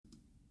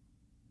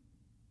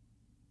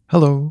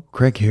Hello,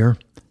 Craig here.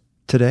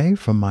 Today,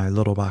 from my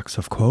little box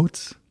of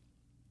quotes,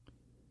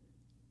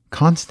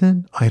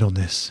 constant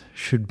idleness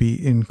should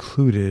be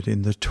included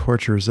in the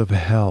tortures of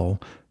hell,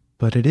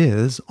 but it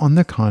is, on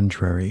the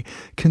contrary,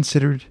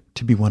 considered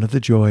to be one of the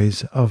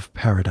joys of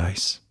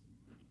paradise.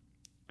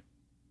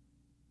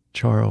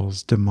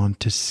 Charles de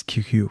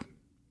Montesquieu.